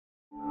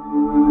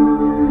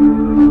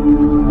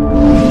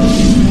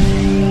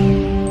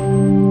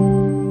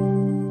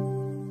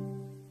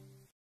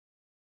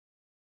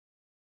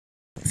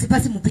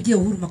Sipasi mpigie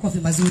Uhuru makofi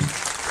mazuri.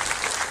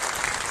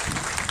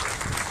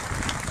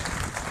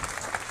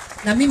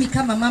 Na mimi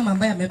kama mama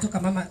ambaye ametoka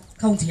mama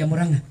kaunti ya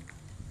Murang'A.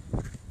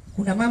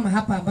 Kuna mama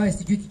hapa ambaye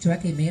sijui kichwa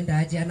yake imeenda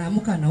aje,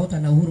 anaamuka anaota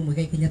na Uhuru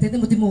Muigai Kenyatta. Tete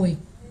mutimo we.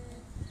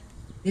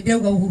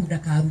 Nideuga Uhuru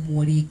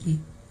ndakarumu riki.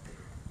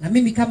 Na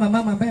mimi kama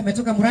mama ambaye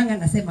ametoka Murang'A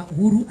nasema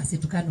Uhuru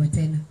asitukanwe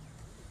tena.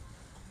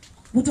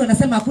 Mtu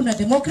anasema hakuna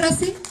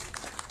demokrasi,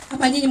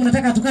 ama nyinyi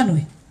mnataka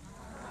atukanwe?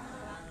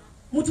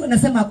 Mtu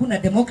anasema hakuna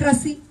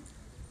demokrasi,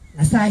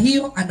 na saa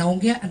hiyo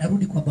anaongea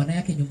anarudi kwa bwana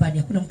yake nyumbani.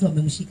 Hakuna mtu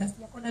amemshika. Si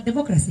hakuna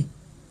demokrasi.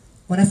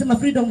 Wanasema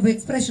freedom of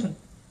expression,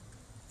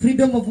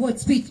 freedom of what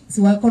speech,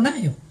 si wako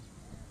nayo.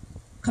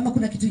 Kama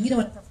kuna kitu kingine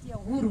wanatafutia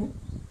Uhuru,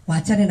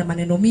 waachane na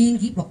maneno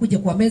mingi, wakuje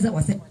kwa meza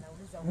waseme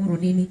wanauliza Uhuru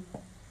nini.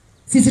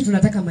 Sisi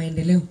tunataka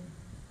maendeleo.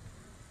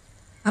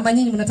 Ama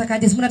nyinyi mnataka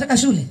aje? Mnataka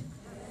shule?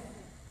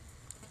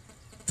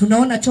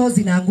 Tunaona choo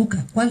zinaanguka.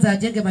 Kwanza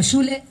ajenge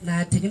mashule na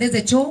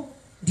atengeneze choo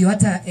ndio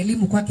hata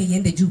elimu kwake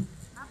iende juu.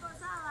 Hapo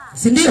sawa.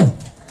 Si ndio?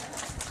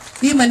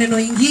 Hii maneno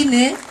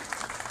ingine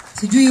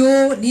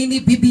sijui nini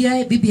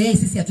BBI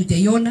sisi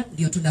hatujaiona,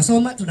 ndio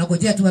tunasoma,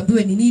 tunagojea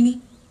tuambiwe ni nini.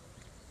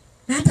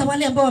 Na hata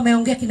wale ambao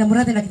wameongea kina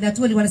Murathe na kina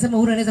Tuoli wanasema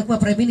Uhuru anaweza kuwa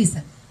prime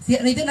minister. Si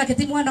anaitana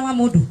ketimu wana wa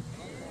modu.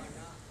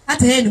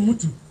 Hata yeye ni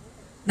mtu.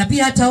 Na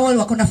pia hata wao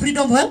wako na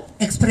freedom of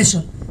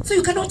expression. So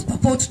you cannot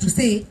purport to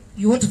say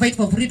you want to fight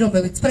for freedom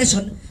of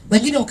expression,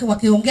 wengine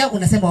wakiongea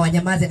unasema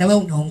wanyamaze na wewe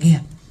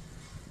unaongea.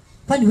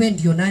 Kwani wewe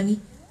ndio nani?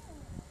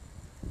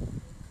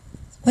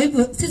 Kwa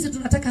hivyo sisi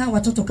tunataka hawa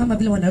watoto kama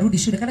vile wanarudi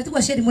shule. Kana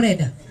tu sheri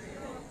mureda.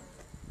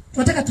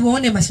 Tunataka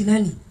tuwaone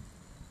mashinani.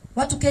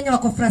 Watu Kenya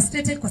wako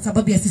frustrated kwa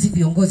sababu ya sisi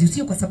viongozi,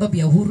 sio kwa sababu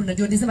ya Uhuru, na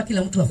ndio nisema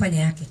kila mtu afanye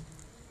yake.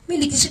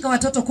 Mimi nikishika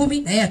watoto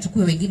 10 na yeye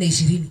achukue wengine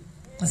 20.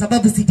 Kwa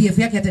sababu CDF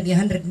yake hata ni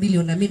 100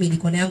 million na mimi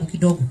niko na yangu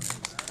kidogo.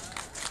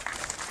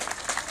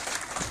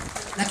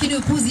 Lakini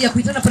upuzi ya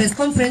kuitana press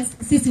conference,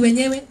 sisi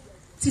wenyewe,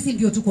 sisi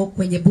ndio tuko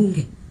kwenye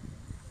bunge.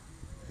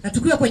 Na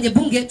tukiwa kwenye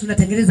bunge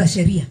tunatengeneza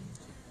sheria.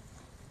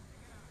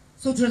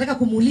 So tunataka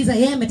kumuuliza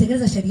yeye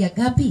ametengeneza sheria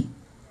gapi?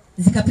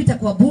 Zikapita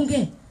kwa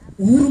bunge,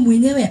 Uhuru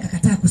mwenyewe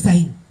akakataa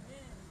kusaini.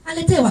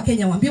 Aletee wa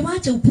Kenya waambie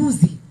waache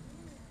upuzi.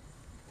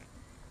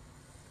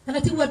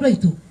 Kanatibu wadwa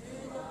itu.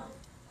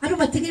 Ado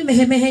matege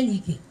mehemehe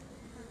nyiki.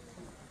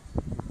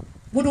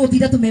 Mudo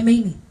utida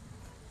tumemeini.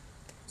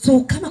 So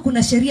kama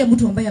kuna sheria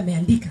mtu ambaye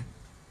ameandika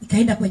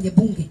ikaenda kwenye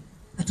bunge,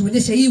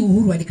 atuonyeshe hii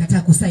Uhuru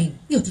alikataa kusaini,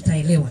 hiyo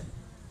tutaelewa.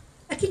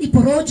 Lakini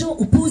porojo,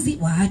 upuzi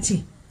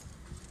waache.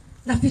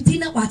 Na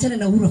fitina waachane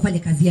na Uhuru afanye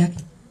kazi yake.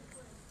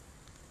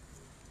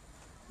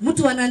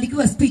 Mtu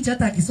anaandikiwa speech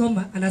hata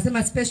akisoma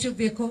anasema special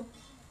vehicle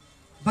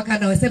mpaka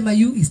anasema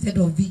you instead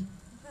of V.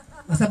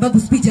 Kwa sababu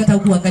speech hata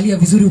ukuangalia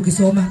vizuri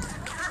ukisoma.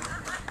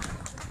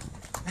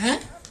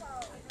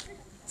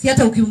 Si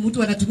hata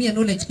mtu anatumia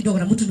knowledge kidogo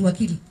na mtu ni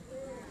wakili.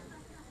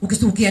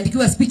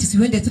 Ukiandikiwa speech si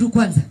uende through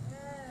kwanza.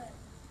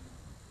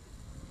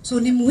 So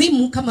ni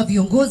muhimu kama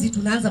viongozi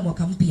tunaanza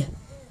mwaka mpya.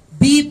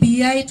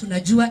 BBI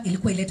tunajua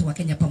ilikuwa ilete wa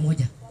Kenya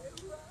pamoja.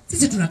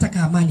 Sisi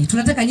tunataka amani.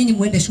 Tunataka nyinyi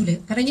muende shule.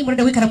 Kana nyinyi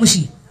muende weka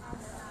ramushi.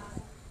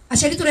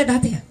 Ashari turenda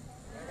hatia.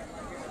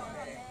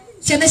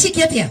 Shanashi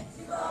kiatia.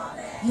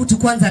 Mtu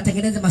kwanza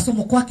atengeneze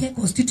masomo kwake,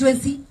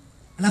 constituency,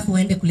 alafu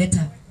waende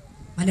kuleta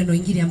maneno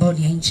mengine ambayo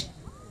ni ya nchi.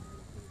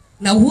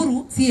 Na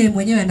Uhuru si yeye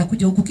mwenyewe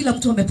anakuja huku, kila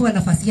mtu amepewa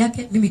nafasi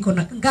yake. Mimi niko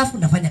na ngafu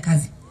nafanya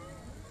kazi.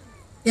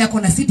 Yako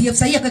na CDF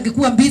sasa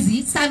akangekuwa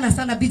busy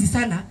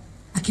sana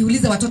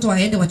akiuliza watoto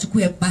waende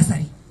wachukue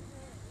basari.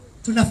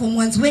 Tuna form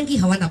ones wengi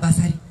hawana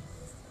basari.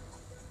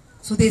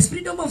 So there is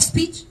freedom of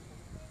speech.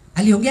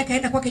 Aliongea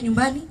kaenda kwake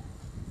nyumbani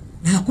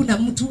na hakuna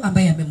mtu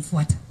ambaye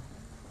amemfuata.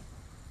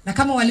 Na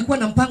kama walikuwa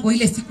na mpango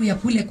ile siku ya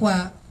kule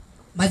kwa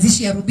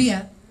mazishi ya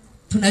Rubia,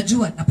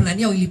 tunajua na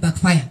plani yao ili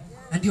backfire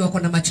na ndio wako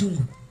na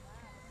machungu.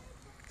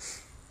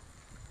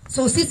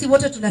 So sisi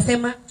wote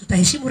tunasema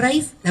tutaheshimu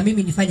rais na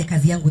mimi nifanye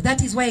kazi yangu.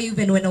 That is why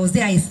even when I was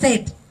there I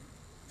said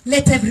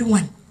let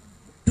everyone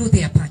do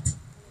their part.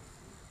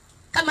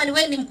 Kama ni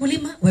wewe ni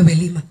mkulima, wewe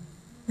lima.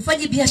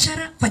 Ufanye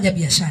biashara, fanya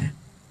biashara.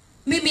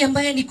 Mimi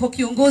ambaye niko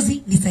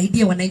kiongozi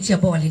nisaidie wananchi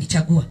ambao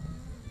walinichagua.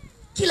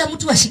 Kila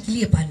mtu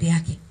ashikilie pande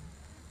yake.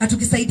 Na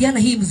tukisaidiana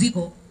hii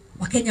mzigo,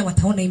 Wakenya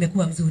wataona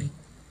imekuwa mzuri.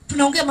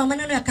 Tunaongea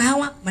maneno ya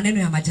kahawa, maneno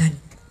ya majani.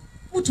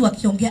 Mtu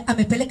akiongea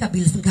amepeleka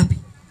bills ngapi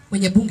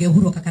kwenye bunge,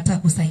 Uhuru akakataa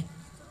kusaini.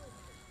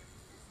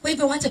 Kwa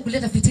hivyo waache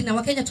kuleta fitina.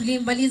 Wakenya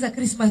tulimaliza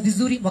Christmas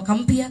vizuri, mwaka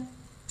mpya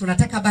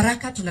tunataka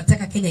baraka,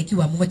 tunataka Kenya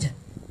ikiwa moja.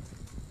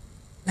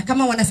 Na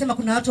kama wanasema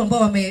kuna watu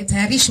ambao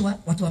wametayarishwa,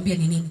 watuambie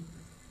ni nini.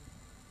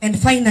 And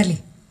finally,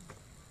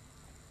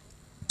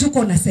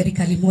 tuko na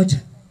serikali moja.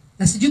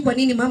 Na sijui kwa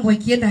nini mambo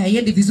ikienda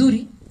haiendi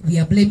vizuri, we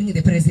are blaming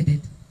the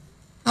president.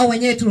 Au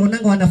wenyewe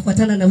tunaonanga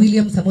wanafuatana na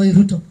William Samoei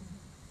Ruto.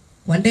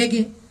 Kwa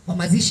ndege, kwa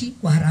mazishi,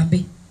 kwa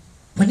harambee.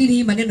 Kwa nini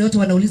hii maneno yote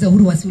wanauliza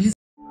Uhuru wasiulize?